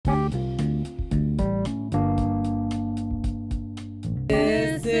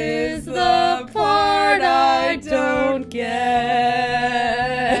get.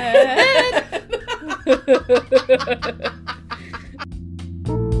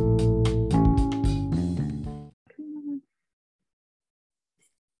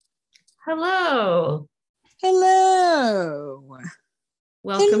 Hello. Hello.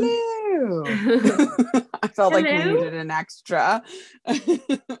 Welcome. Hello. I felt like we needed an extra.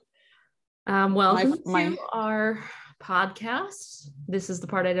 Welcome to our podcast. This is the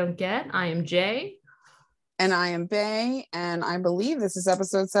part I don't get. I am Jay. And I am Bay. And I believe this is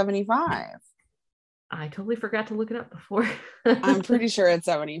episode 75. I totally forgot to look it up before. I'm pretty sure it's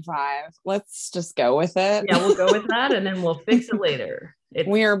 75. Let's just go with it. Yeah, we'll go with that and then we'll fix it later.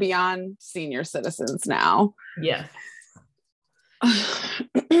 We are beyond senior citizens now. Yes.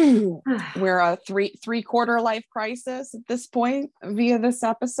 We're a three-quarter life crisis at this point via this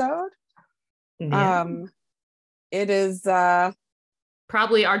episode. Yeah. It is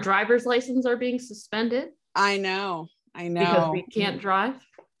probably our driver's license are being suspended. I know because we can't drive.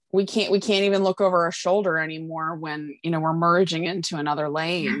 We can't even look over our shoulder anymore when we're merging into another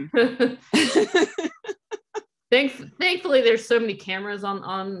lane. Thankfully there's so many cameras on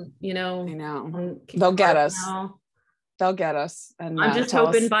I know they'll get us now. They'll get us. And I'm just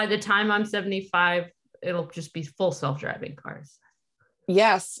hoping by the time I'm 75 it'll just be full self-driving cars.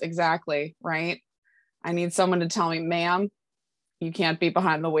 Yes, exactly. Right. I need someone to tell me, ma'am, you can't be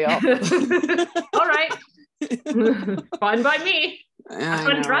behind the wheel. All right. Fine by me.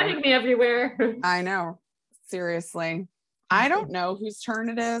 I'm driving me everywhere. I know. Seriously. I don't know whose turn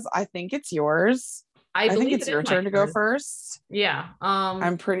it is. I think it's yours. I think it's your turn to go first. Yeah.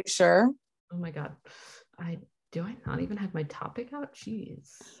 I'm pretty sure. Oh my God. Do I not even have my topic out?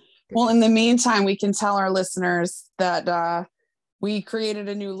 Jeez. Well, in the meantime, we can tell our listeners that we created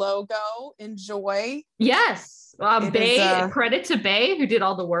a new logo. Enjoy. Yes. Bay, credit to Bay who did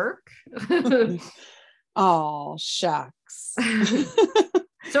all the work. Oh, shucks.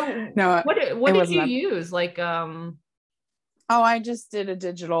 So no, what did you use? Like I just did a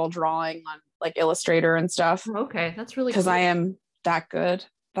digital drawing on like Illustrator and stuff. Okay, that's really because cool. I am that good.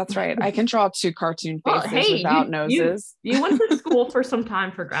 That's right. I can draw two cartoon faces without noses. You went to school for some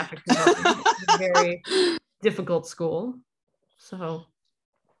time for graphic design. It's a very difficult school. So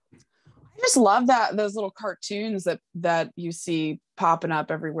I just love those little cartoons that you see popping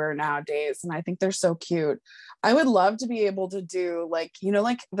up everywhere nowadays. And I think they're so cute. I would love to be able to do like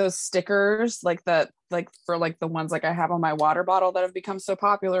those stickers, like for like the ones like I have on my water bottle that have become so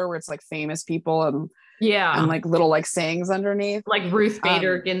popular where it's like famous people and like little like sayings underneath. Like Ruth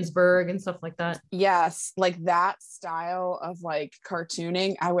Bader Ginsburg and stuff like that. Yes. Like that style of like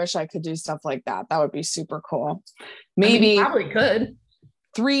cartooning. I wish I could do stuff like that. That would be super cool. Maybe you probably could.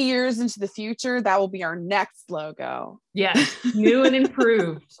 3 years into the future, that will be our next logo. Yes, new and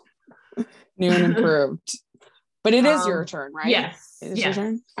improved. New and improved. But it is your turn, right? Yes. It is your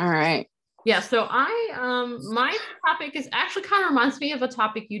turn? All right. Yeah, so my topic is actually kind of reminds me of a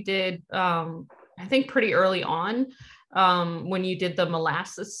topic you did, I think pretty early on, when you did the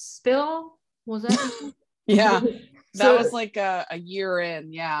molasses spill. Was that? Yeah. That was like a year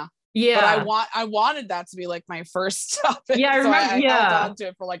in, yeah. Yeah, but I wanted that to be like my first topic. Yeah, I remember. So I held on to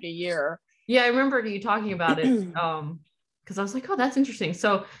it for like a year. Yeah, I remember you talking about it because I was like, oh, that's interesting.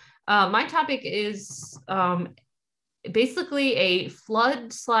 So my topic is basically a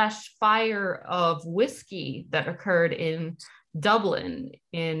flood/fire of whiskey that occurred in Dublin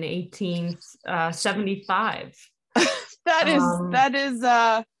in 1875. That is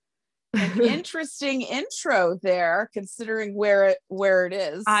an interesting intro there, considering where it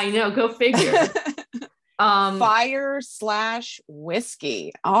is. I know, go figure.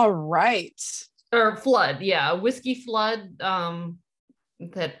 Fire/whiskey. All right. Or flood, yeah, whiskey flood.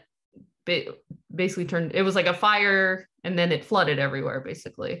 That basically turned. It was like a fire, and then it flooded everywhere,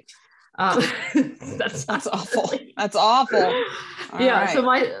 basically. That's awful. That's awful. Yeah. Right. So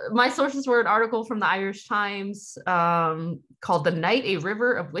my sources were an article from the Irish Times called "The Night a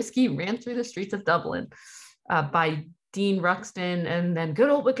River of Whiskey Ran Through the Streets of Dublin" by Dean Ruxton, and then good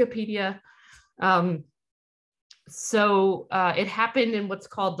old Wikipedia. So it happened in what's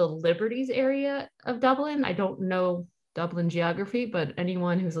called the Liberties area of Dublin. I don't know Dublin geography, but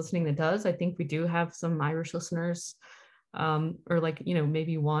anyone who's listening that does, I think we do have some Irish listeners, or like,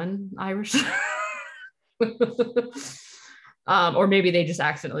 maybe one Irish. Or maybe they just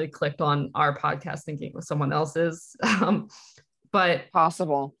accidentally clicked on our podcast thinking it was someone else's. But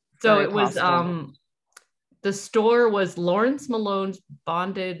possible. So it was the store was Lawrence Malone's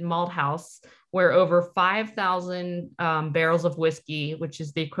Bonded Malt House, where over 5,000 barrels of whiskey, which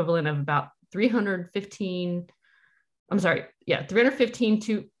is the equivalent of about 315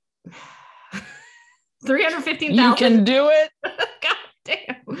 to 315,000. You can do it. God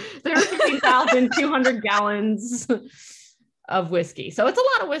damn. 315,200 gallons of whiskey. So it's a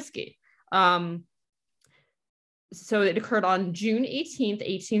lot of whiskey. So it occurred on June 18th,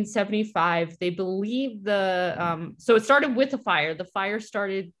 1875. They believe so it started with a fire. The fire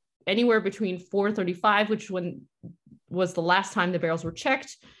started anywhere between 4:35, which was the last time the barrels were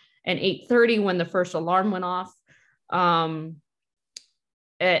checked, and 8:30 when the first alarm went off.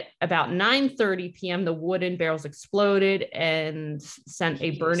 At about 9:30 p.m., the wooden barrels exploded and sent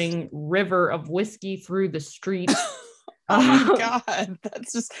a burning river of whiskey through the street. Oh my God,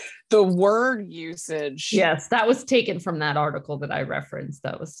 that's just the word usage. Yes, that was taken from that article that I referenced.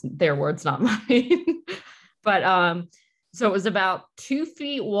 That was their words, not mine. But so it was about 2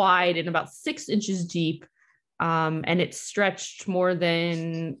 feet wide and about 6 inches deep. And it stretched more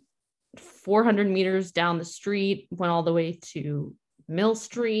than 400 meters down the street, went all the way to Mill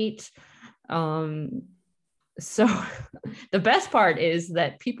Street. So the best part is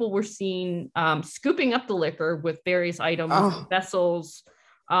that people were seen scooping up the liquor with various items, vessels,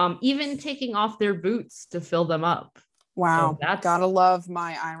 even taking off their boots to fill them up. Wow. So gotta love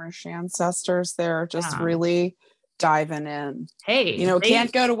my Irish ancestors. They're just really diving in. Hey,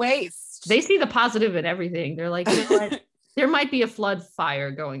 can't go to waste. They see the positive in everything. They're like, you know what? There might be a flood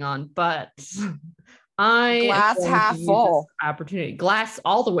fire going on, but glass half full opportunity. Glass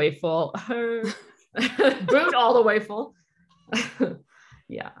all the way full. Boot all the way full.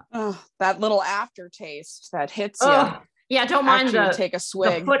 Yeah. That little aftertaste that hits you. Yeah, don't mind take a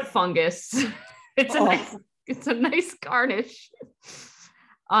swig. The foot fungus. It's a nice garnish.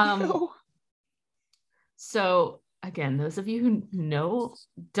 So again, those of you who know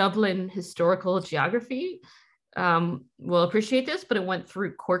Dublin historical geography will appreciate this, but it went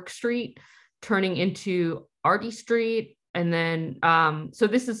through Cork Street, turning into Ardee Street, and then so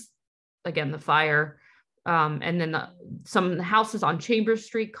this is again the fire, and then some of the houses on Chambers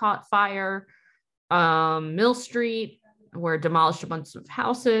Street caught fire. Mill Street were demolished a bunch of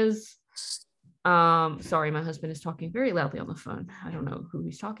houses. Sorry, my husband is talking very loudly on the phone. I don't know who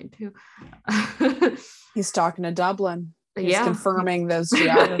he's talking to. He's talking to Dublin. He's confirming those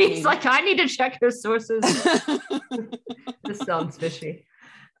geography. He's like, I need to check his sources. This sounds fishy.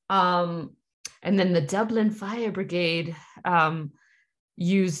 And then the Dublin Fire Brigade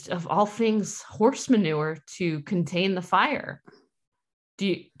used, of all things, horse manure to contain the fire.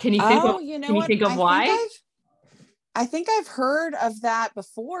 Can you think of why? I think I've heard of that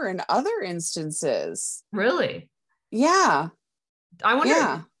before in other instances. Really? Yeah. I wonder.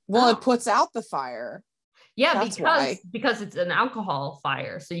 Yeah. Well, it puts out the fire. Yeah, because it's an alcohol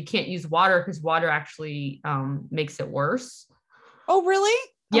fire, so you can't use water because water actually makes it worse. Oh, really?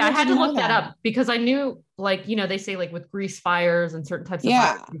 Yeah, I had to look that up because I knew, they say with grease fires and certain types of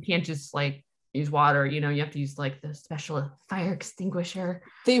fire, you can't just use water. You have to use the special fire extinguisher.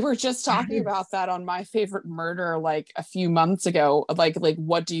 They were just talking about that on My Favorite Murder a few months ago.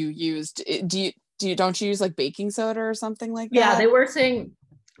 What do you use? Don't you use baking soda or something like that? Yeah, they were saying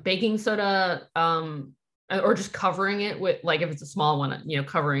baking soda, or just covering it with if it's a small one,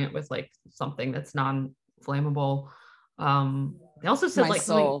 covering it with something that's non-flammable. They also said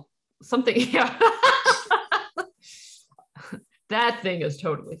something. Yeah. That thing is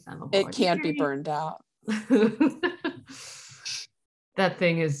totally flammable. It can't be burned out. That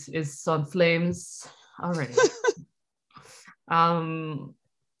thing is on flames already.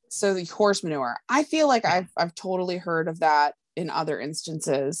 So the horse manure, I feel like I've totally heard of that in other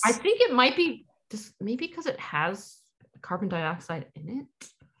instances. I think it might be just maybe because it has carbon dioxide in it.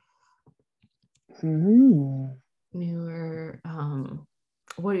 Newer,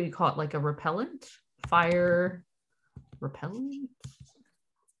 what do you call it? A repellent? Fire repellent?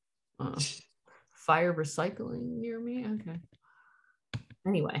 Fire recycling near me? Okay.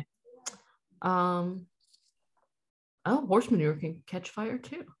 Anyway. Horse manure can catch fire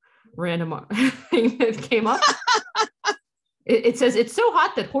too. Random thing that came up. It says it's so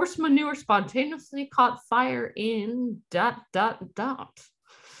hot that horse manure spontaneously caught fire in ...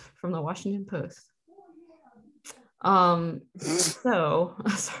 from the Washington Post. So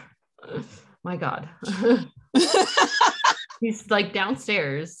my God. He's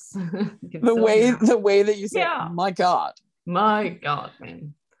downstairs. The way that you say, my God,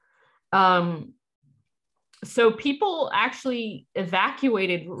 man. So people actually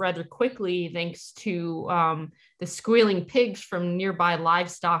evacuated rather quickly thanks to the squealing pigs from nearby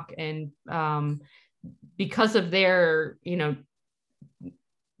livestock, and because of their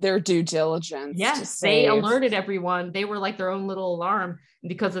due diligence. Yes, they alerted everyone. They were their own little alarm. And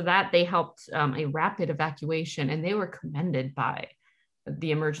because of that, they helped a rapid evacuation, and they were commended by the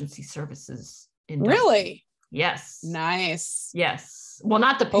emergency services in Dublin. Really? Yes. Nice. Yes. Well,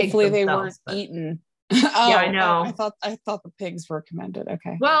 not the pigs Hopefully they themselves, weren't eaten. Yeah, I know. I thought the pigs were commended.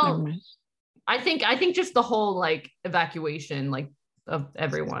 Okay. Well, I think just the whole like evacuation like of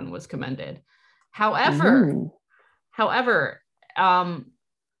everyone was commended. However,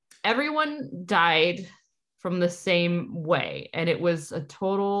 everyone died from the same way, and it was a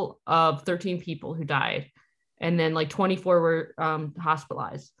total of 13 people who died, and then like 24 were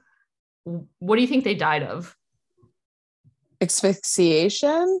hospitalized. What do you think they died of?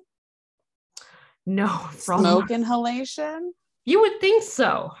 Asphyxiation? No, from Smoke inhalation? You would think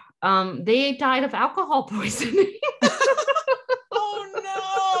so. They died of alcohol poisoning.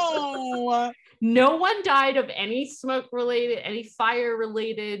 Oh no. No one died of any smoke related, any fire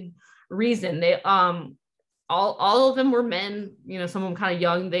related reason. They all of them were men, you know, some of them kind of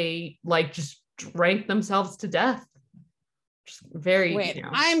young. They like just drank themselves to death. Just very Wait, you know.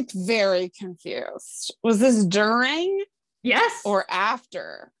 I'm very confused. Was this during? Yes. Or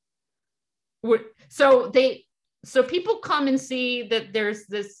after? So people come and see that there's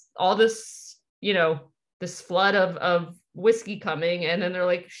all this, you know, this flood of whiskey coming, and then they're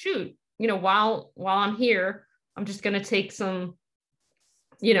like, shoot, you know, while I'm here, I'm just gonna take some,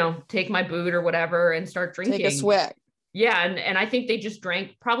 you know, take my boot or whatever and start drinking. Take a swig. Yeah, and I think they just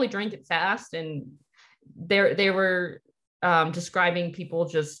probably drank it fast, and they were describing people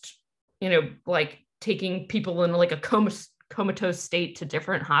just, you know, like taking people in like a comatose state to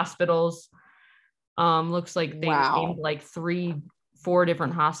different hospitals. Looks like they named like 3-4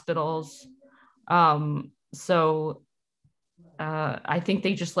 different hospitals. So I think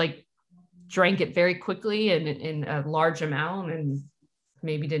they just like drank it very quickly and in a large amount, and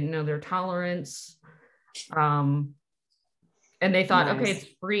maybe didn't know their tolerance. And they thought, okay, it's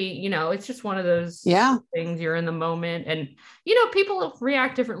free, you know, it's just one of those things, you're in the moment. And, you know, people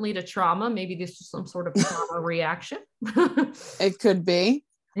react differently to trauma. Maybe this is some sort of trauma reaction. It could be.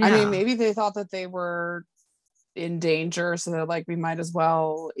 Yeah. I mean, maybe they thought that they were in danger, so they're like, we might as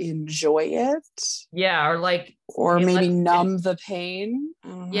well enjoy it. Yeah, or maybe numb the pain.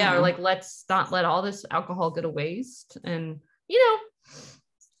 Yeah, or like, let's not let all this alcohol go to waste. And, you know,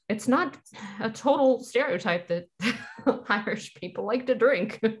 it's not a total stereotype that Irish people like to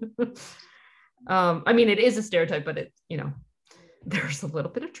drink. I mean, it is a stereotype, but it, you know, there's a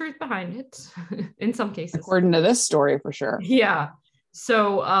little bit of truth behind it in some cases. According to this story, for sure. Yeah.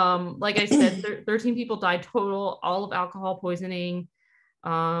 So, like I said, 13 people died total, all of alcohol poisoning.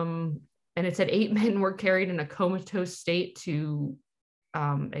 And it said 8 men were carried in a comatose state to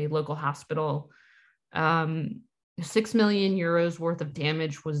a local hospital. 6 million euros worth of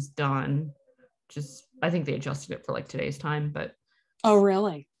damage was done. Just, I think they adjusted it for like today's time, but. Oh,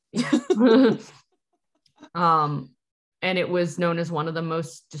 really? Yeah. And it was known as one of the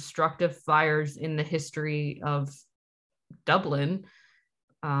most destructive fires in the history of Dublin.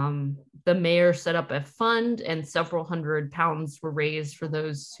 The mayor set up a fund, and several £100s were raised for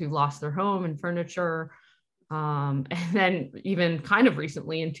those who lost their home and furniture. And then even kind of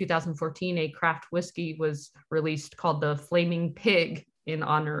recently in 2014, a craft whiskey was released called the Flaming Pig in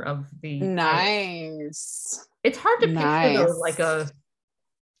honor of the nice. It's hard to picture though,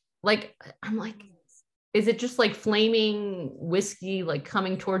 I'm like, is it just like flaming whiskey like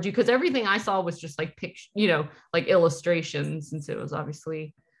coming towards you? Because everything I saw was just like picture, you know, like illustrations, since it was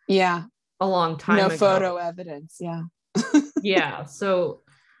obviously a long time ago. Photo evidence. Yeah. So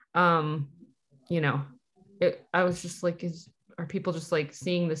you know, I was just like, are people just like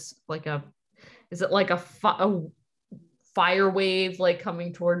seeing this like is it like a fire wave like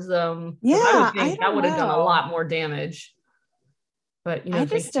coming towards them? I would think that would have done a lot more damage. But, you know, I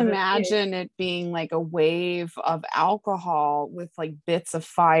just imagine it being like a wave of alcohol with like bits of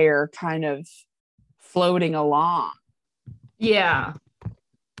fire kind of floating along. Yeah.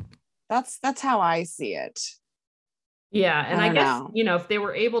 That's how I see it. Yeah. And I guess, you know, if they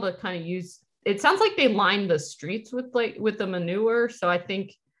were able to kind of it sounds like they lined the streets with the manure. So I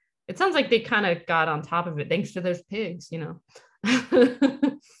think it sounds like they kind of got on top of it thanks to those pigs, you know.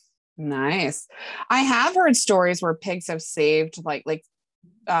 Nice. I have heard stories where pigs have saved like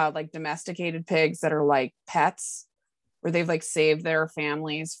domesticated pigs that are like pets, where they've like saved their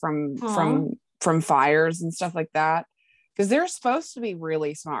families from fires and stuff like that, because they're supposed to be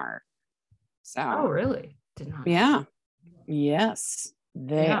really smart. So really? Did not. Yeah. Yes,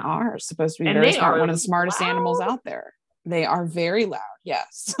 they are supposed to be very smart. One of the smartest animals out there. They are very loud.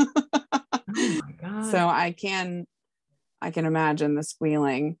 Yes. Oh my God. So I can imagine the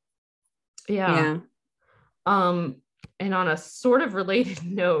squealing. Yeah. And on a sort of related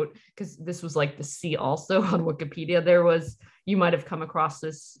note, because this was like the see also on Wikipedia, you might have come across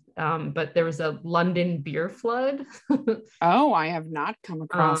this but there was a London beer flood. Oh, I have not come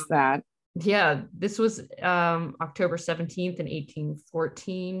across that. Yeah, this was October 17th in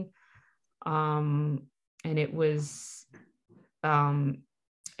 1814. And it was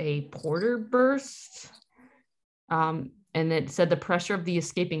a porter burst. And it said the pressure of the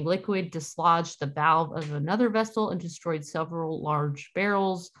escaping liquid dislodged the valve of another vessel and destroyed several large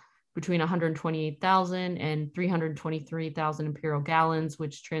barrels between 128,000 and 323,000 imperial gallons,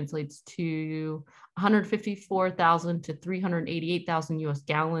 which translates to 154,000 to 388,000 US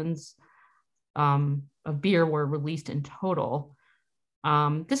gallons of beer were released in total.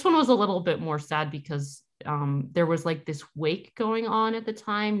 This one was a little bit more sad because there was like this wake going on at the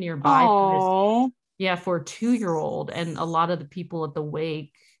time nearby. For a 2-year-old, and a lot of the people at the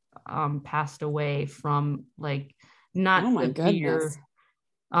wake passed away from like not oh my the goodness. beer,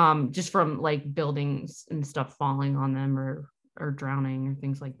 just from like buildings and stuff falling on them or drowning or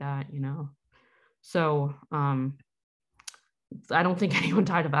things like that, you know. So I don't think anyone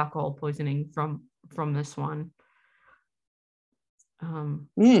died of alcohol poisoning from this one.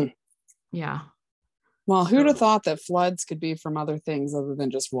 Yeah. Well, who'd have thought that floods could be from other things other than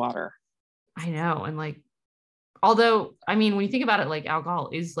just water? I know. And like, although, I mean, when you think about it, like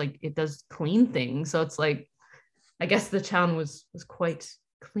alcohol is like, it does clean things. So it's like, I guess the town was quite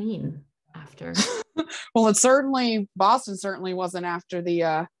clean after. Well, Boston certainly wasn't after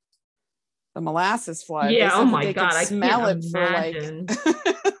the molasses flood. Yeah. Oh my God. I smell can't it imagine. for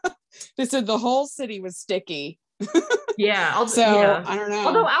like, they said the whole city was sticky. Yeah. I don't know.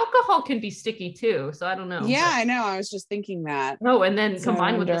 Although alcohol can be sticky too. So I don't know. Yeah, I know. I was just thinking that. Oh, and then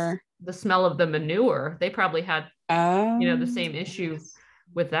combined with the smell of the manure, they probably had, the same issue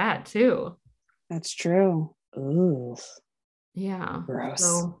with that too. That's true. Ooh. Yeah. Gross.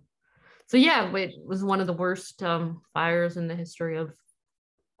 So yeah, it was one of the worst fires in the history of,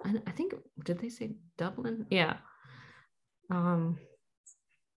 I think, did they say Dublin? Yeah. But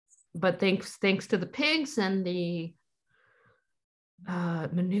thanks to the pigs and the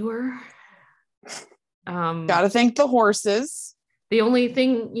manure. Gotta thank the horses. The only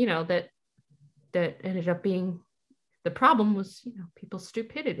thing, that ended up being the problem was, people's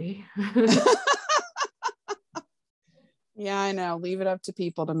stupidity. Yeah, I know. Leave it up to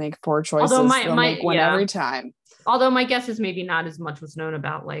people to make poor choices. Although they'll make one every time. Although my guess is maybe not as much was known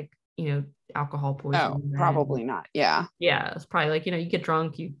about like, alcohol poisoning. Oh, probably not. Yeah. Yeah. It's probably like, you get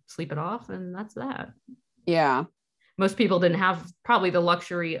drunk, you sleep it off, and that's that. Yeah. Most people didn't have probably the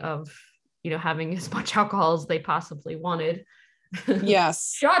luxury of, having as much alcohol as they possibly wanted.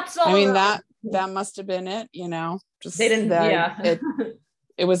 Yes. Shots all I mean, around. that must have been it, just they didn't,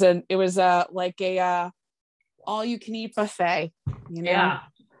 it was like a all you can eat buffet, Yeah.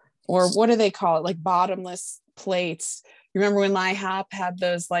 Or what do they call it? Like bottomless plates. You remember when IHOP had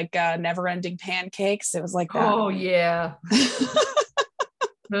those like never ending pancakes? It was like that. Oh yeah.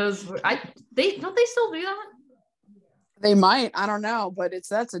 Those they still do that? They might. I don't know, but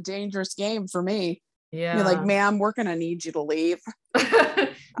that's a dangerous game for me. Yeah. You're like, ma'am, we're gonna need you to leave.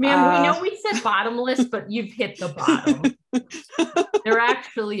 Ma'am, we know we said bottomless, but you've hit the bottom. There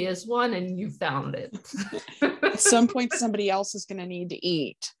actually is one, and you found it. At some point, somebody else is gonna need to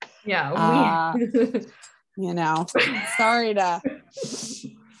eat. Yeah. Sorry.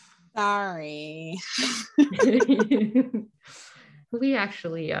 We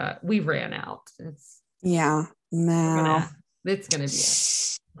actually we ran out. It's gonna be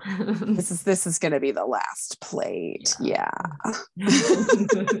it. This is gonna be the last plate. Yeah.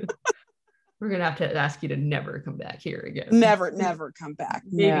 We're gonna have to ask you to never come back here again. Never come back.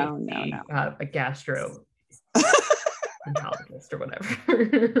 Maybe No. A gastro or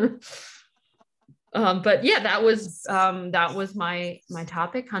whatever. But yeah, that was my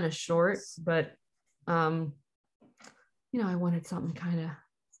topic, kind of short, but I wanted something kind of,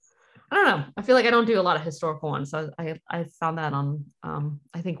 I don't know. I feel like I don't do a lot of historical ones. So I found that on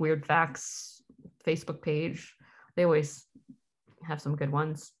I think Weird Facts Facebook page. They always have some good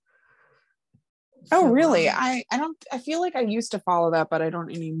ones. Oh, really? I feel like I used to follow that, but I don't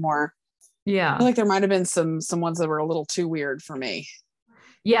anymore. Yeah. I feel like there might have been some ones that were a little too weird for me.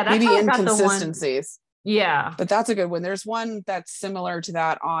 Yeah, that's maybe inconsistencies. Yeah. But that's a good one. There's one that's similar to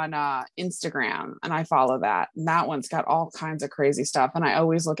that on Instagram, and I follow that. And that one's got all kinds of crazy stuff. And I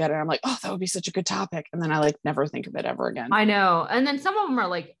always look at it and I'm like, oh, that would be such a good topic. And then I like never think of it ever again. I know. And then some of them are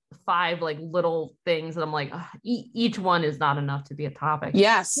like 5 like little things that I'm like, each one is not enough to be a topic.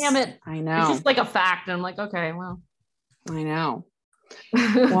 Yes. Damn it. I know. It's just like a fact. And I'm like, okay, well. I know.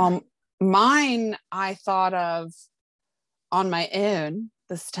 Well, mine I thought of on my own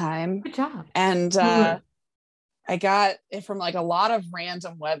this time. Good job. And I I got it from like a lot of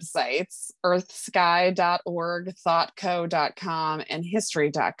random websites, earthsky.org, thoughtco.com, and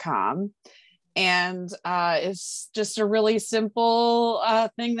history.com. And it's just a really simple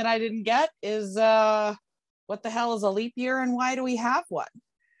thing that I didn't get is what the hell is a leap year and why do we have one?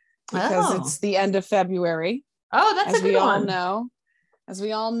 Because it's the end of February. Oh, that's as a good we all one. know. As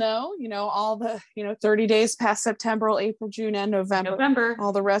we all know, all the 30 days past September, April, June, and November.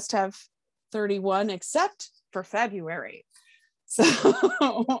 All the rest have 31 except for February. So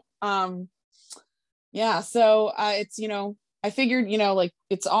yeah, so it's I figured like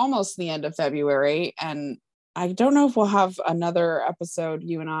it's almost the end of February, and I don't know if we'll have another episode,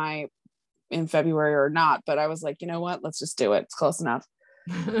 you and I, in February or not, but I was like, you know what, let's just do it, it's close enough.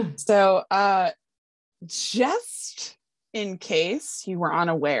 So just in case you were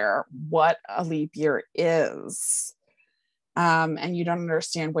unaware what a leap year is, and you don't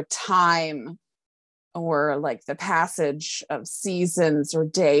understand what time or like the passage of seasons or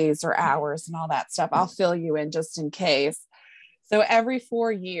days or hours and all that stuff, I'll fill you in just in case. So every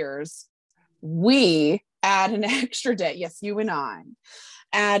 4 years, we add an extra day. Yes, you and I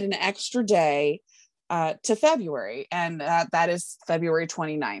add an extra day to February. And that is February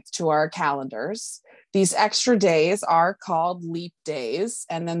 29th to our calendars. These extra days are called leap days.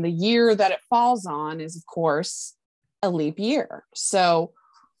 And then the year that it falls on is, of course, a leap year. So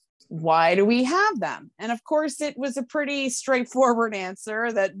why do we have them? And of course, it was a pretty straightforward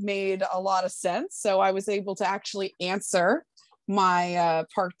answer that made a lot of sense. So I was able to actually answer my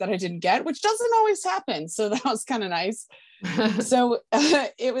part that I didn't get, which doesn't always happen. So that was kind of nice. So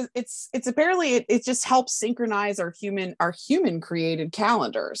it's apparently it just helps synchronize our human created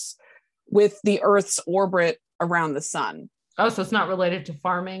calendars with the Earth's orbit around the sun. Oh, so it's not related to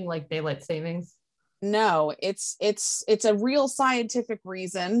farming, like daylight savings? No, it's a real scientific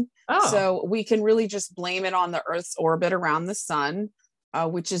reason. Oh. So we can really just blame it on the Earth's orbit around the sun,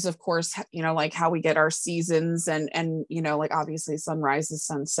 which is, of course, like how we get our seasons and like obviously sunrises,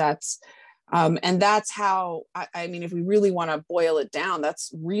 sunsets. And that's how, I mean, if we really want to boil it down,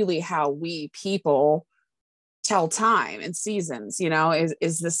 that's really how we people tell time and seasons,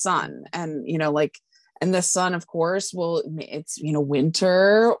 is the sun. And, and the sun, of course, it's,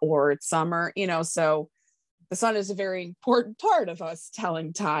 winter or it's summer, so the sun is a very important part of us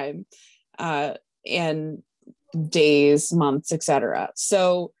telling time and days, months, etc.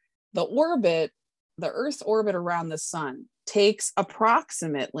 So the Earth's orbit around the sun takes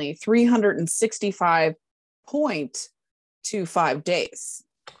approximately 365.25 days.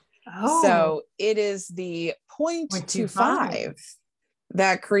 Oh. So it is the 0.25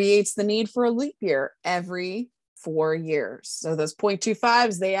 that creates the need for a leap year every 4 years. So those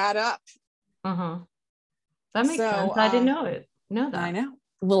 0.25s, they add up. Uh-huh. That makes sense. I didn't know that. I know.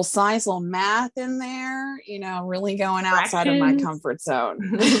 A little science, little math in there, really going outside of my comfort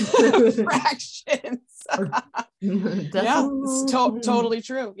zone. Fractions. Yeah, it's totally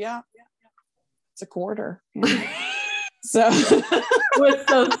true. Yeah. It's a quarter. Yeah. So we're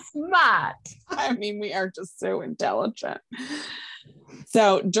so smart. I mean, we are just so intelligent.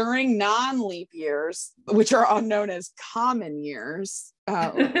 So during non-leap years, which are known as common years,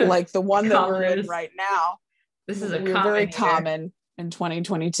 like the one that we're in right now, this is very common in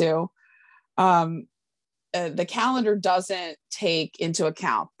 2022. The calendar doesn't take into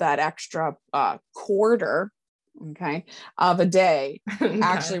account that extra quarter, of a day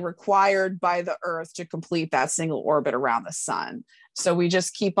actually required by the Earth to complete that single orbit around the sun. So we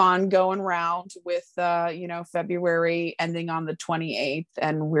just keep on going around with, February ending on the 28th.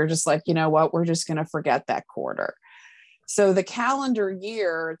 And we're just like, you know what, we're just going to forget that quarter. So the calendar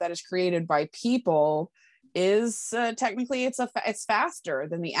year that is created by people is technically it's faster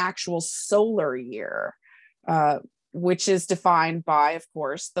than the actual solar year, which is defined by, of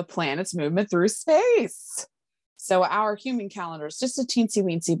course, the planet's movement through space. So our human calendar is just a teensy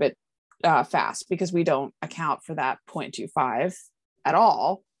weensy bit fast because we don't account for that 0.25 at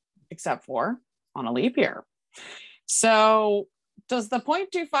all, except for on a leap year. So does the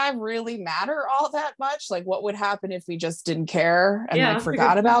 0.25 really matter all that much? Like what would happen if we just didn't care and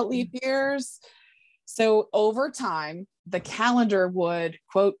forgot about leap years? So over time, the calendar would,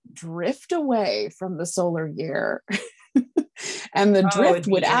 quote, drift away from the solar year and the drift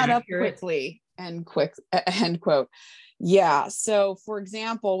would add up quickly. End quote. Yeah. So for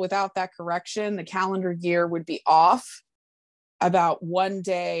example, without that correction, the calendar year would be off about 1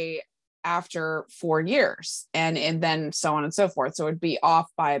 day after 4 years and then so on and so forth. So it'd be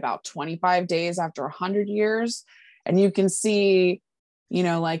off by about 25 days after 100 years. And you can see,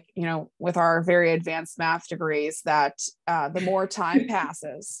 with our very advanced math degrees that the more time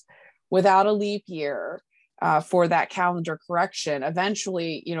passes without a leap year, for that calendar correction.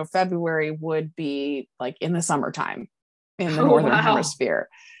 Eventually, February would be like in the summertime in the northern hemisphere.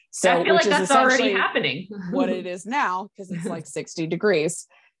 So I feel like that's already happening. What it is now, because it's like 60 degrees.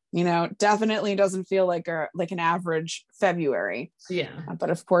 Definitely doesn't feel like an average February. Yeah. But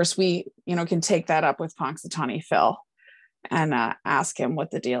of course, we can take that up with Punxsutawney Phil and ask him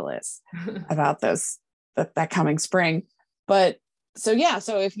what the deal is about that coming spring. But so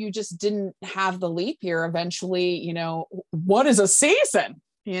if you just didn't have the leap year, eventually, what is a season?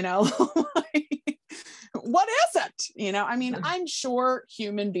 What is it? I mean, I'm sure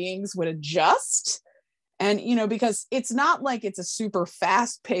human beings would adjust. And, because it's not like it's a super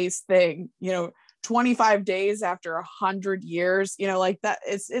fast paced thing, 25 days after 100 years, like that,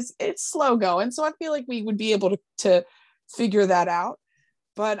 it's slow going. So I feel like we would be able to figure that out.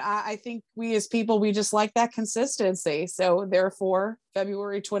 But I think we as people, we just like that consistency. So therefore,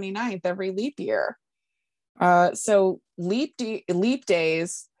 February 29th, every leap year. So leap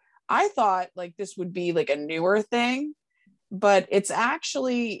days, I thought like this would be like a newer thing, but it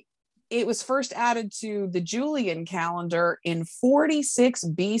was first added to the Julian calendar in 46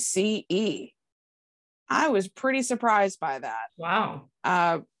 BCE. I was pretty surprised by that. Wow.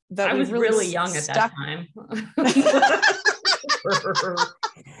 That I was really young at that time.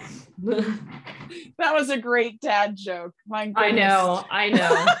 That was a great dad joke. My goodness. I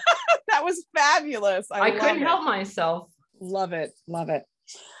know. That was fabulous. I couldn't help myself. Love it.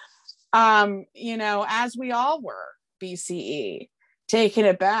 As we all were, BCE, taking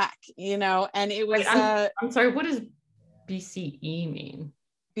it back, and it was. Wait, I'm sorry. What does BCE mean?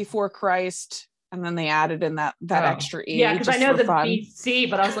 Before Christ, and then they added in that extra E. Yeah, because I know the BC,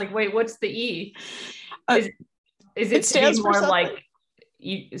 but I was like, wait, what's the E? Is it stands for more something. like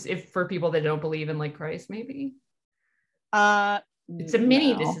if for people that don't believe in like Christ, maybe? It's a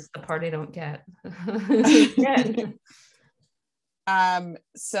mini. This is the part I don't get.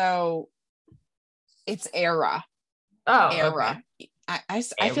 So it's era. Oh, era. Okay. I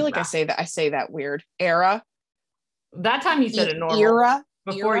feel like I say that weird. Era. That time you said it normal. Era.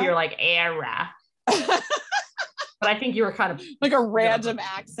 Before you're like era. But I think you were kind of like a random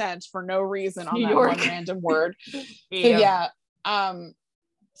accent for no reason on that one random word. Yeah.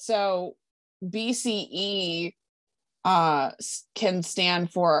 So BCE can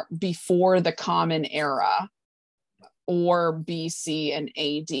stand for before the Common Era, or BC and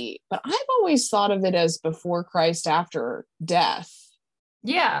AD. But I've always thought of it as before Christ, after death.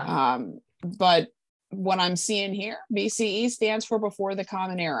 Yeah. But what I'm seeing here, BCE stands for before the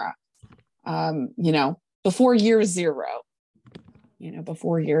Common Era. Before year zero.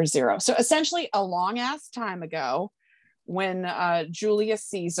 Before year zero. So essentially a long ass time ago, when Julius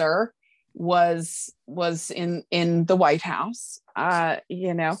Caesar was in the White House,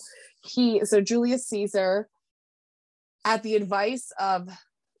 Julius Caesar, at the advice of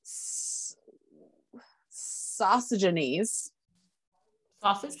Sosigenes.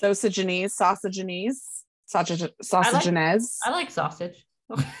 I like sausage.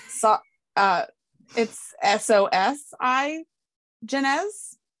 It's SOSI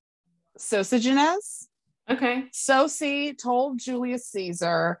Genes. Sosigenes. Okay. Sosi told Julius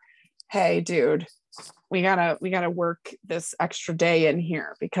Caesar, "Hey, dude, we gotta work this extra day in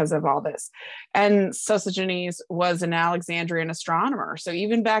here because of all this." And Sosigenes was an Alexandrian astronomer. So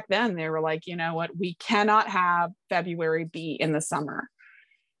even back then they were like, you know what, we cannot have February be in the summer.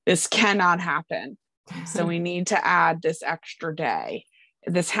 This cannot happen. So we need to add this extra day.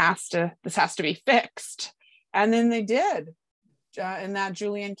 This has to be fixed. And then they did in that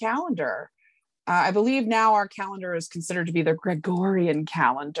Julian calendar. I believe now our calendar is considered to be the Gregorian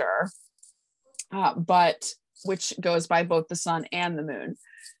calendar. But which goes by both the sun and the moon.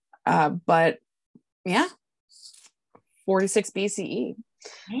 But yeah, 46 BCE.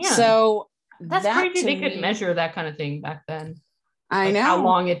 Man, so that's crazy. They could measure that kind of thing back then. I know how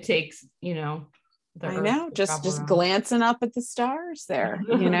long it takes, just glancing up at the stars there,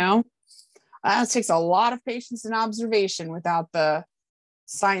 it takes a lot of patience and observation without the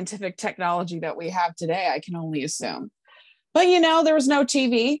scientific technology that we have today, I can only assume. But there was no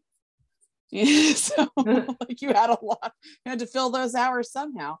TV. So like you had to fill those hours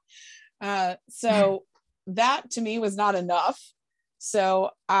somehow. So that to me was not enough. So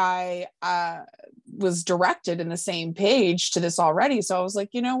I was directed in the same page to this already. So I was like,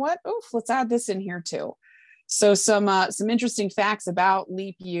 you know what? Oof, let's add this in here too. So some interesting facts about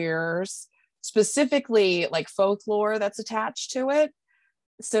leap years, specifically like folklore that's attached to it.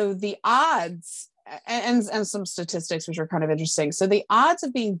 So the odds and some statistics, which are kind of interesting. So the odds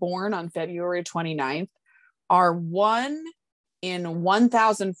of being born on February 29th are 1 in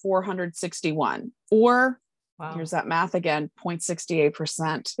 1,461, or Wow. Here's that math again,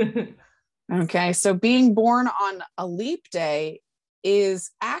 0.68%. Okay, so being born on a leap day is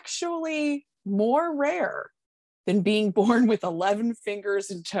actually more rare than being born with 11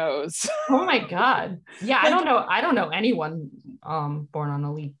 fingers and toes. Oh my God. Yeah, Like, I don't know anyone born on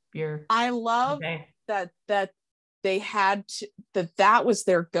a leap year. I love Okay. that they had that was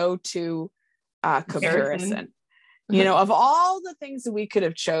their go-to comparison. You know, of all the things that we could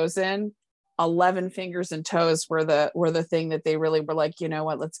have chosen, 11 fingers and toes were the thing that they really were like, you know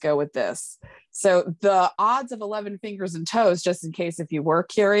what, let's go with this. So the odds of 11 fingers and toes, just in case if you were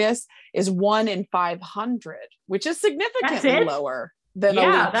curious, is 1 in 500, which is significantly lower than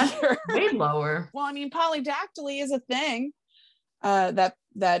a leap year. Way lower. Well, I mean, polydactyly is a thing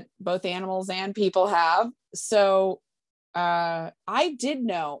that both animals and people have. So I did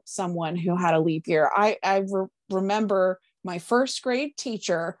know someone who had a leap year. I remember my first grade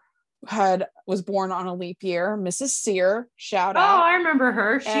teacher was born on a leap year, Mrs. Sear, shout out. Oh, I remember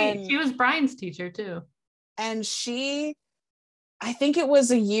her. She was Brian's teacher too. And I think it was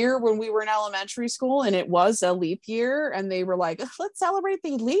a year when we were in elementary school and it was a leap year and they were like, let's celebrate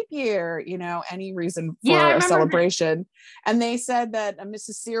the leap year, you know, any reason for a celebration. And they said that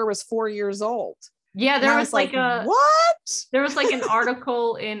Mrs. Sear was 4 years old. Yeah, there was like what? There was like an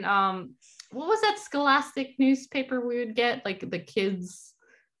article in what was that Scholastic newspaper we would get? Like the kids.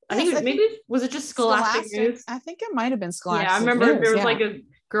 Was it just Scholastic News? I think it might have been Scholastic. Yeah, I remember there was like a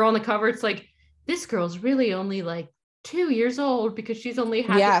girl on the cover. It's like, this girl's really only like 2 years old because she's only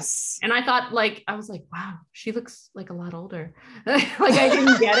had And I thought, like, I was like, wow, she looks like a lot older. Like I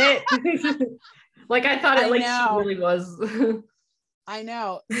didn't get it. Like I thought she really was. I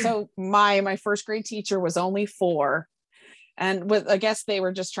know. So my first grade teacher was only 4. And I guess they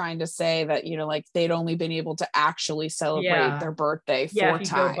were just trying to say that, you know, like they'd only been able to actually celebrate their birthday 4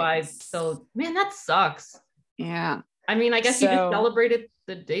 times. So man, that sucks. Yeah. I mean, I guess you just celebrated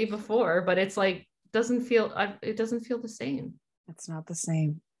the day before, but it's like, it doesn't feel the same. It's not the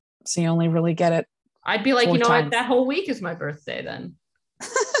same. So you only really get it. I'd be like, you know what, that whole week is my birthday then.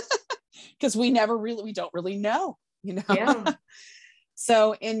 Because we don't really know, you know? Yeah.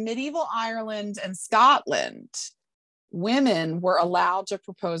 So in medieval Ireland and Scotland, women were allowed to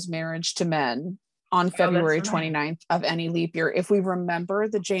propose marriage to men on February 29th of any leap year. If we remember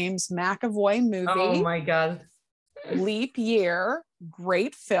the James McAvoy movie. Oh my God. Leap Year,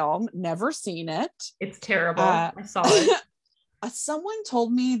 great film, never seen it. It's terrible. I saw it. Someone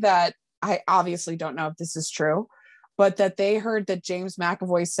told me that, I obviously don't know if this is true, but that they heard that James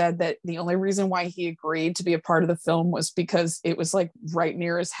McAvoy said that the only reason why he agreed to be a part of the film was because it was like right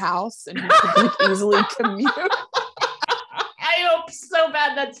near his house and he could easily commute. I hope so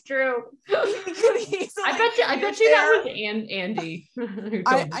bad that's true. I bet you that was Andy.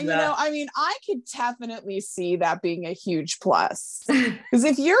 I mean, I could definitely see that being a huge plus. Because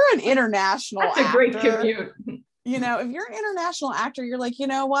if you're an international actor, a great commute. You know, if you're an international actor, you're like, you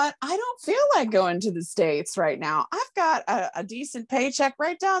know what? I don't feel like going to the States right now. I've got a decent paycheck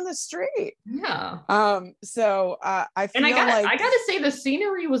right down the street. Yeah. So I feel I gotta say the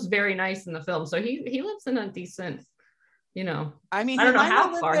scenery was very nice in the film. So he lives in a decent, you know. I mean, I don't he know might how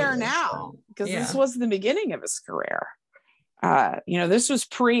not live far there now because this was the beginning of his career. You know, this was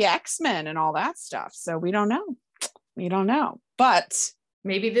pre-X-Men and all that stuff. So we don't know. But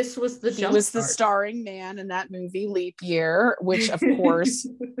maybe this was he was the starring man in that movie Leap Year, which of course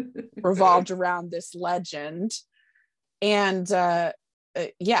revolved around this legend. And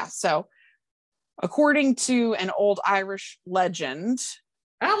so according to an old Irish legend,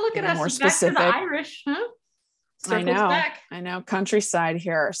 look at us, more specific, back to the Irish, huh? I know, countryside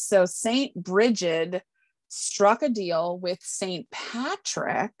here. So Saint Brigid struck a deal with Saint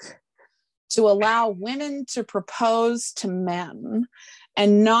Patrick to allow women to propose to men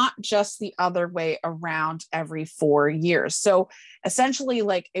and not just the other way around every 4 years. So essentially,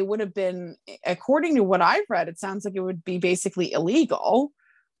 like, it would have been, according to what I've read, it sounds like it would be basically illegal,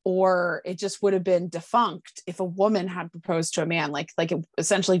 or it just would have been defunct if a woman had proposed to a man, like it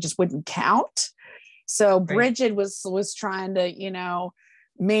essentially just wouldn't count. So Brigid was trying to, you know,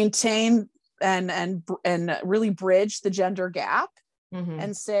 maintain and really bridge the gender gap.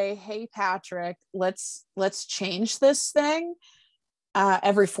 And say, hey, Patrick, let's change this thing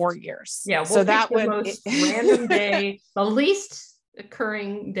every 4 years. Yeah. So that would most random day, the least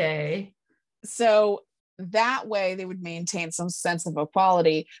occurring day. So that way they would maintain some sense of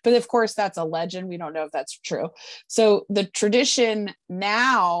equality. But of course, that's a legend. We don't know if that's true. So the tradition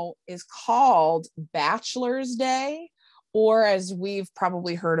now is called Bachelor's Day, or as we've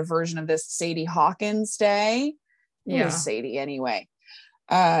probably heard a version of this, Sadie Hawkins Day. Who is Sadie anyway?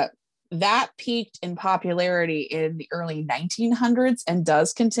 that peaked in popularity in the early 1900s and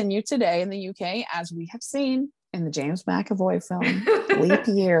does continue today in the UK, as we have seen in the James McAvoy film Leap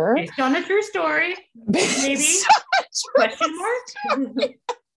Year. Based on a true story, maybe? Question mark?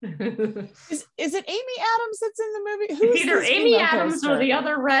 Is it Amy Adams that's in the movie? Who's either Amy Adams or the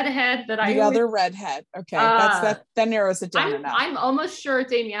other redhead that the other redhead. Okay, that narrows it down enough. I'm almost sure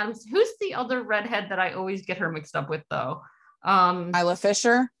it's Amy Adams. Who's the other redhead that I always get her mixed up with, though? Isla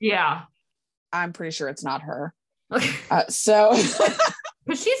Fisher. Yeah, I'm pretty sure it's not her. but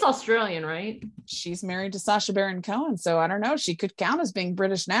she's Australian, right? She's married to Sacha Baron Cohen, so I don't know. She could count as being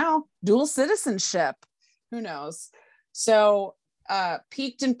British now. Dual citizenship. Who knows? So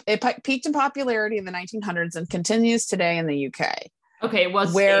peaked in popularity in the 1900s and continues today in the UK. Okay, it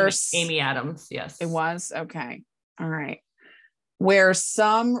was Amy Adams. Yes, it was. Okay, all right. Where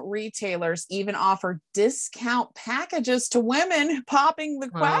some retailers even offer discount packages to women, popping the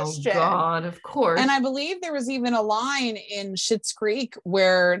question. Oh God, of course. And I believe there was even a line in Schitt's Creek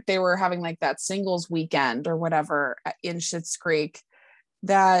where they were having like that singles weekend or whatever in Schitt's Creek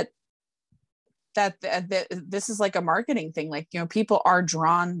that this is like a marketing thing. Like, people are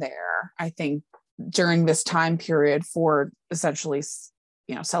drawn there, I think, during this time period for essentially,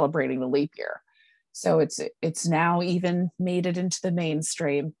 celebrating the leap year. So it's now even made it into the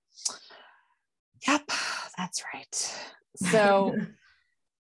mainstream. Yep, that's right. So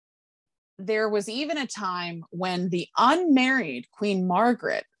there was even a time when the unmarried Queen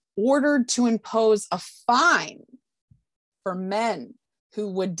Margaret ordered to impose a fine for men who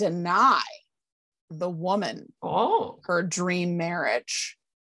would deny the woman her dream marriage.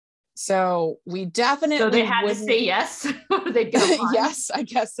 So we definitely they had to say yes. They'd get a fine. Yes, I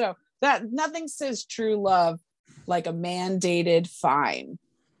guess so. That nothing says true love like a mandated fine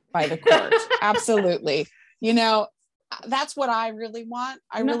by the court. Absolutely. That's what I really want.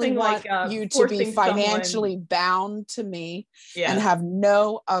 I really want you to be financially bound to me and have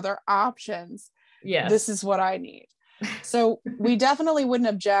no other options. Yeah. This is what I need. So we definitely wouldn't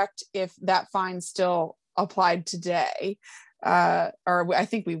object if that fine still applied today. Or I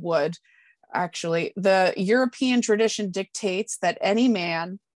think we would, actually. The European tradition dictates that any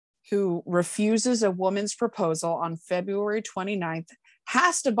man who refuses a woman's proposal on February 29th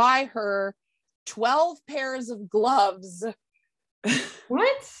has to buy her 12 pairs of gloves.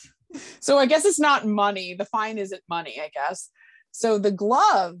 What? So I guess it's not money. The fine isn't money, I guess. So the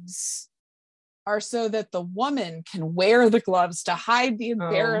gloves are so that the woman can wear the gloves to hide the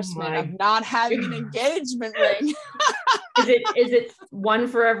embarrassment of not having an engagement ring. Is it one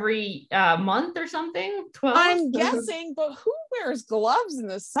for every month or something? 12? I'm guessing, but who wears gloves in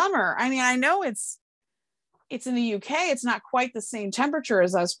the summer? I mean, I know it's in the UK. It's not quite the same temperature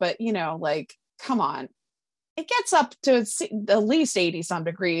as us, but come on. It gets up to at least 80 some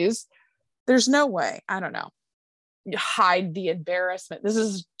degrees. There's no way. I don't know. You hide the embarrassment. This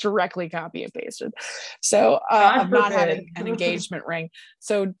is directly copy and pasted. So of not having an engagement ring.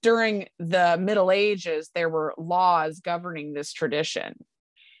 So during the Middle Ages, there were laws governing this tradition.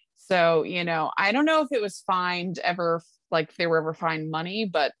 So, I don't know if it was fined ever, like they were ever fined money,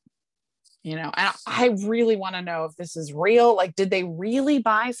 but and I really want to know if this is real. Like, did they really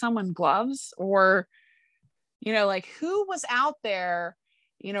buy someone gloves, or, who was out there,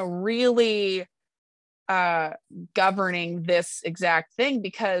 really governing this exact thing?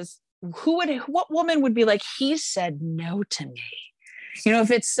 Because what woman would be like, he said no to me?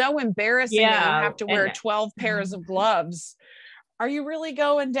 If it's so embarrassing that you have to wear 12 pairs of gloves, are you really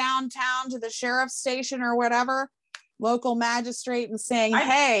going downtown to the sheriff's station or whatever, local magistrate, and saying,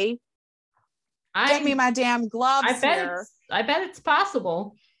 hey, get me my damn gloves here? I bet it's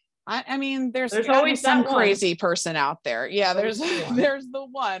possible. I mean, there's always some crazy person out there. Yeah, there's the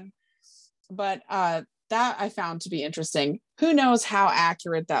one. But that I found to be interesting. Who knows how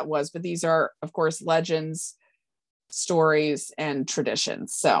accurate that was, but these are, of course, legends, stories, and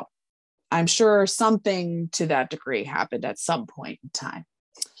traditions. So I'm sure something to that degree happened at some point in time.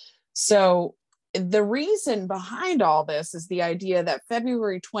 So the reason behind all this is the idea that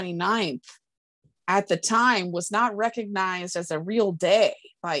February 29th at the time was not recognized as a real day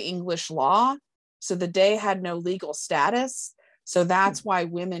by English law. So the day had no legal status. So that's why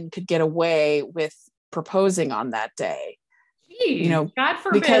women could get away with proposing on that day. Jeez, God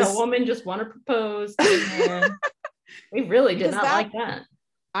forbid a woman just want to propose to a man. We really did not like that.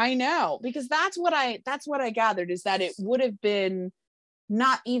 I know, because that's what I gathered, is that it would have been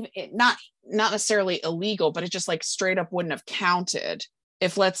not necessarily illegal, but it just like straight up wouldn't have counted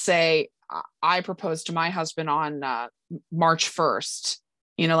if, let's say, I proposed to my husband on March 1st,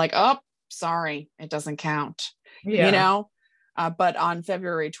 oh, sorry, it doesn't count. But on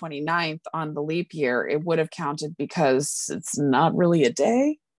February 29th, on the leap year, it would have counted because it's not really a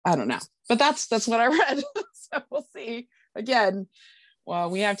day. I don't know, but that's what I read. So we'll see. Again, well,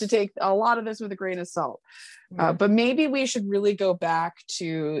 we have to take a lot of this with a grain of salt. But maybe we should really go back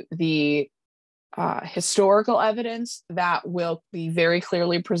to the historical evidence that will be very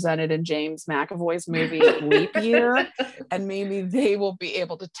clearly presented in James McAvoy's movie Leap Year, and maybe they will be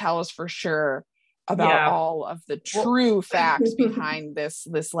able to tell us for sure about all of the true facts behind this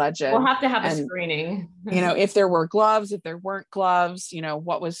legend. We'll have to have a screening. If there were gloves, if there weren't gloves,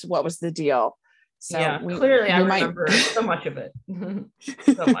 what was the deal? So clearly I remember so much of it.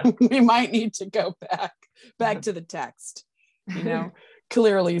 So much. We might need to go back to the text,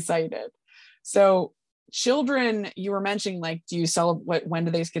 clearly cited. So children, you were mentioning, like, do you celebrate, when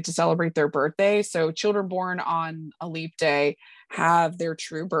do they get to celebrate their birthday? So children born on a leap day have their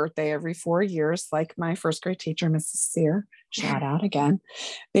true birthday every 4 years, like my first grade teacher, Mrs. Sear, shout out again.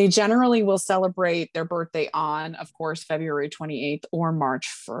 They generally will celebrate their birthday on, of course, February 28th or March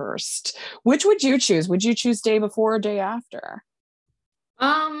 1st. Which would you choose? Would you choose day before or day after?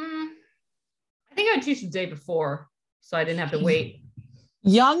 I think I would choose the day before, so I didn't have to wait.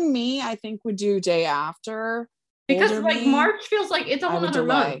 Young me, I think, would do day after. Because March feels like it's a whole other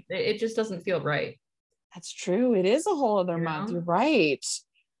month. It just doesn't feel right. That's true. It is a whole other month. You're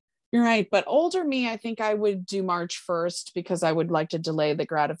right. But older me, I think I would do March 1st because I would like to delay the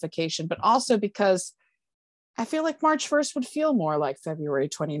gratification, but also because I feel like March 1st would feel more like February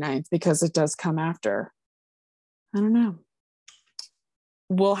 29th because it does come after. I don't know.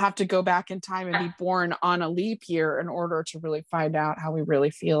 We'll have to go back in time and be born on a leap year in order to really find out how we really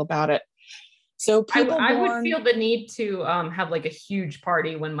feel about it. So I would feel the need to have like a huge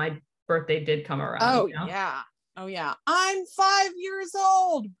party when my birthday did come around. Oh yeah. I'm 5 years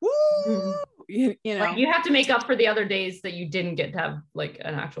old. Woo! Mm-hmm. Like, you have to make up for the other days that you didn't get to have like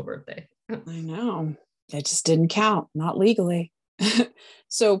an actual birthday. I know. It just didn't count, not legally.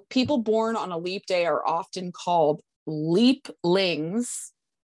 So people born on a leap day are often called leaplings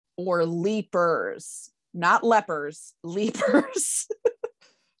or leapers, not lepers, leapers.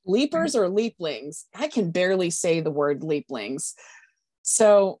 Leapers or leaplings. I can barely say the word leaplings.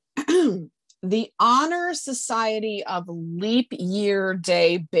 So the Honor Society of Leap Year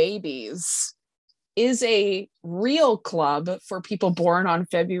Day Babies is a real club for people born on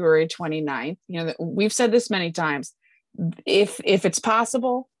February 29th. We've said this many times. If it's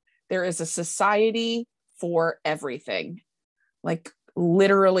possible, there is a society for everything, like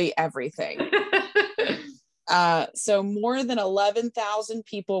literally everything. So more than 11,000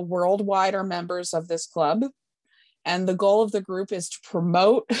 people worldwide are members of this club. And the goal of the group is to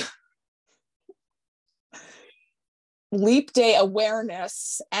promote Leap Day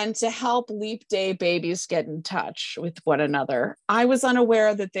awareness and to help Leap Day babies get in touch with one another. I was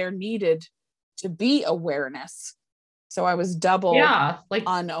unaware that there needed to be awareness. So I was double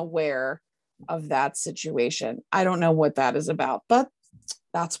unaware of that situation. I don't know what that is about, but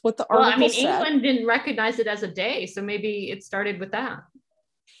that's what the article said. England didn't recognize it as a day, so maybe it started with that.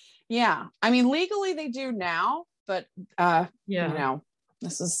 Yeah. Legally they do now, but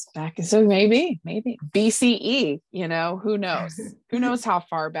this is back, so maybe BCE, who knows? Who knows how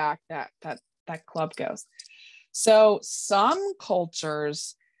far back that club goes. So some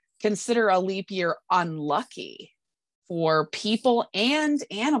cultures consider a leap year unlucky for people and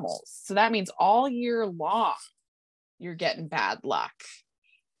animals. So that means all year long you're getting bad luck.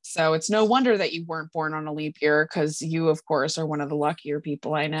 So it's no wonder that you weren't born on a leap year, because you, of course, are one of the luckier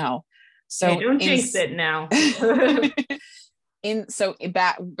people I know. So hey, don't jinx it now.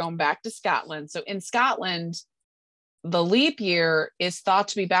 Going back to Scotland. So in Scotland, the leap year is thought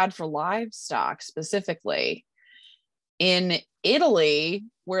to be bad for livestock specifically. In Italy,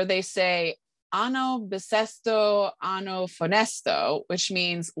 where they say anno bissesto, anno funesto, which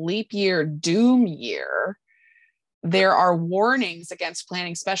means leap year, doom year, there are warnings against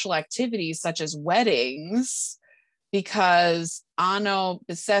planning special activities such as weddings, because anno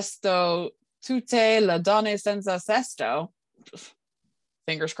bissesto tutte le donne senza sesto,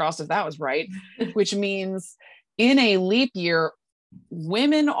 fingers crossed if that was right, which means in a leap year,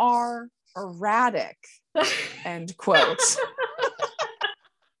 women are erratic, end quote.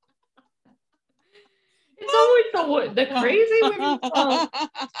 It's always the crazy women.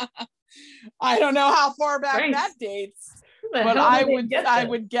 I don't know how far back that dates, but I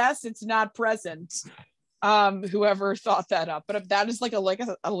would guess it's not present. Whoever thought that up, but if that is like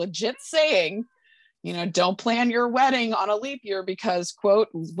a legit saying, don't plan your wedding on a leap year because, quote,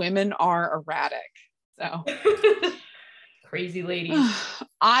 women are erratic. So crazy ladies.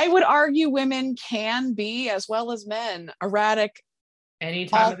 I would argue women can be, as well as men, erratic any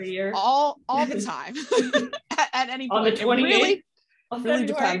time of the year, all the time. at any point. On the 28th really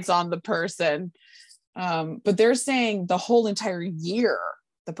depends on the person. But they're saying the whole entire year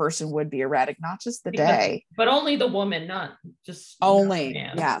the person would be erratic, not just the day. But only the woman, not just only.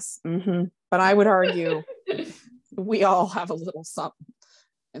 Yes. Mm-hmm. But I would argue we all have a little something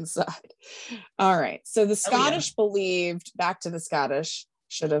inside. All right. So the Scottish believed, back to the Scottish,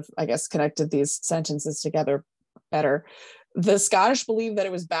 should have, I guess, connected these sentences together better. The Scottish believed that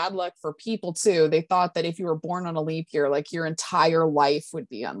it was bad luck for people too. They thought that if you were born on a leap year, like your entire life would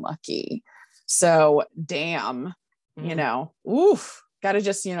be unlucky. So damn, oof, got to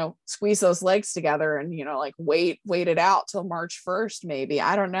just, squeeze those legs together and, like wait it out till March 1st, maybe.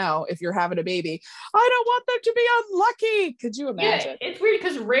 I don't know if you're having a baby. I don't want them to be unlucky. Could you imagine? Yeah, it's weird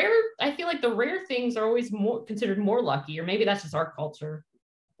because I feel like the rare things are always considered more lucky, or maybe that's just our culture.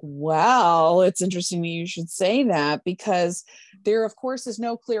 Well, it's interesting that you should say that, because there, of course, is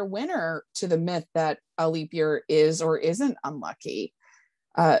no clear winner to the myth that a leap year is or isn't unlucky.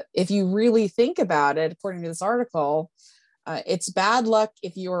 If you really think about it, according to this article, it's bad luck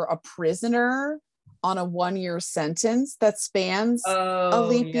if you're a prisoner on a 1-year sentence that spans a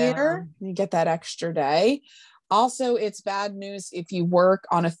leap year. You get that extra day. Also, it's bad news if you work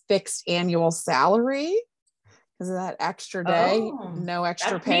on a fixed annual salary. Because of that extra day, no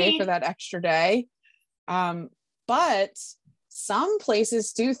extra pay for that extra day. But some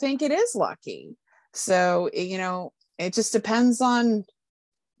places do think it is lucky. So, it just depends on,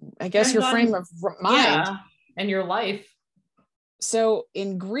 I guess, your frame of mind. Yeah, and your life. So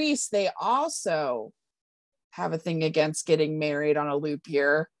in Greece, they also have a thing against getting married on a leap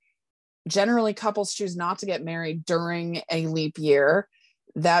year. Generally, couples choose not to get married during a leap year.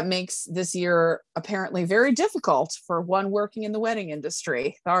 That makes this year apparently very difficult for one working in the wedding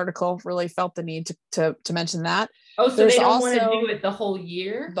industry. The article really felt the need to mention that. Oh, so they don't want to do it the whole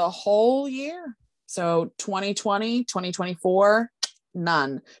year? The whole year. So 2020, 2024,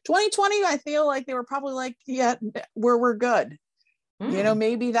 none. 2020, I feel like they were probably like, yeah, we're good.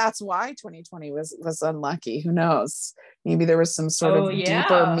 Maybe that's why 2020 was unlucky. Who knows? Maybe there was some sort of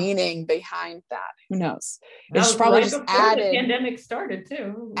deeper meaning behind that. Who knows? It's probably just added. The pandemic started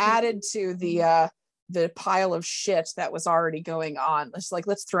too. Added to the pile of shit that was already going on.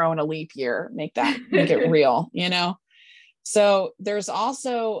 Let's throw in a leap year, make it real. So there's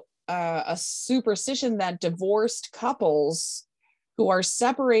also a superstition that divorced couples who are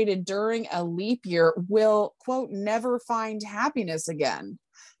separated during a leap year will, quote, never find happiness again.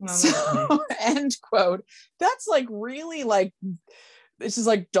 End quote. That's like really like, this is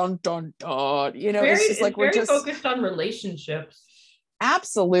like dun dun dun. It's just like we're just focused on relationships.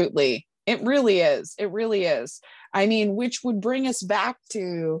 Absolutely. It really is. It really is. I mean, which would bring us back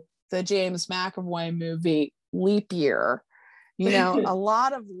to the James McAvoy movie Leap Year. A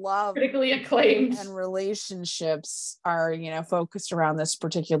lot of love, critically acclaimed, and relationships are, focused around this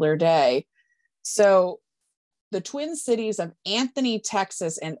particular day. So the twin cities of Anthony,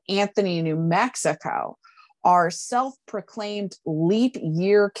 Texas and Anthony, New Mexico are self-proclaimed leap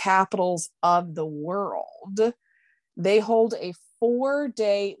year capitals of the world. They hold a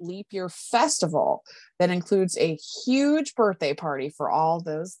 4-day leap year festival that includes a huge birthday party for all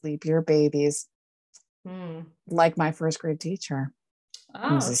those leap year babies. Like my first grade teacher.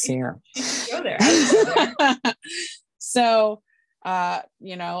 Mrs. Sear. Go there. So,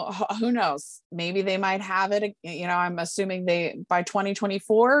 who knows? Maybe they might have it. I'm assuming by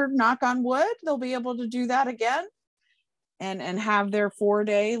 2024, knock on wood, they'll be able to do that again and have their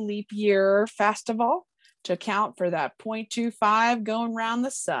 4-day leap year festival to account for that 0.25 going around the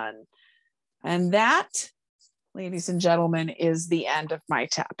sun. And that, ladies and gentlemen, is the end of my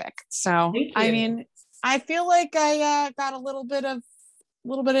topic. So, I mean, I feel like I got a little bit of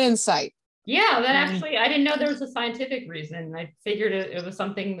insight. Yeah, that actually, I didn't know there was a scientific reason. I figured it was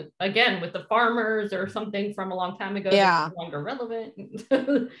something, again, with the farmers or something from a long time ago. Yeah. That's no longer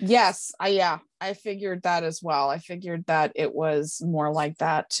relevant. Yes. I figured that as well. I figured that it was more like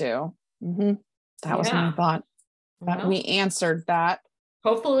that too. Mm-hmm. That was my thought. But we answered that.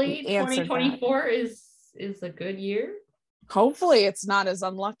 Hopefully 2024 is a good year. Hopefully it's not as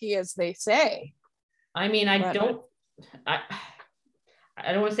unlucky as they say. I mean, I don't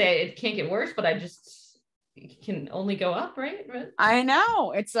want to say it can't get worse, but it can only go up, right? I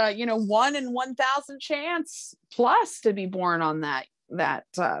know. It's a 1 in 1,000 chance plus to be born on that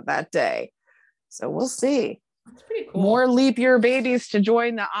day. So we'll see. That's pretty cool. More leap year babies to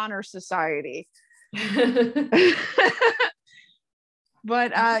join the honor society.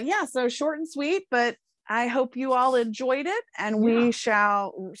 But so short and sweet, but I hope you all enjoyed it, and we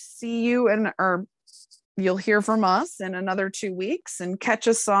shall see you or you'll hear from us in another 2 weeks, and catch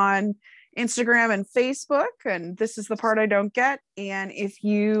us on Instagram and Facebook. And this is the part I don't get. And if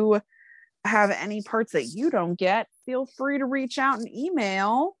you have any parts that you don't get, feel free to reach out and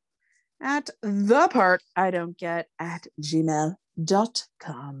email at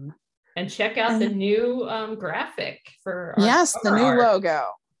thepartidon'tget@gmail.com. And check out the new graphic for our the new art. logo.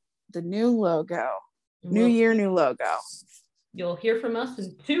 The new logo. New year, new logo. You'll hear from us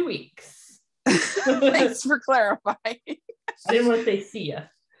in 2 weeks. Thanks for clarifying. I didn't want to say see ya.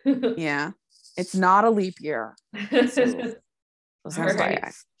 Yeah. It's not a leap year. So, All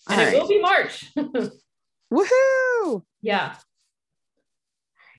right. and it will be March. Woohoo! Yeah.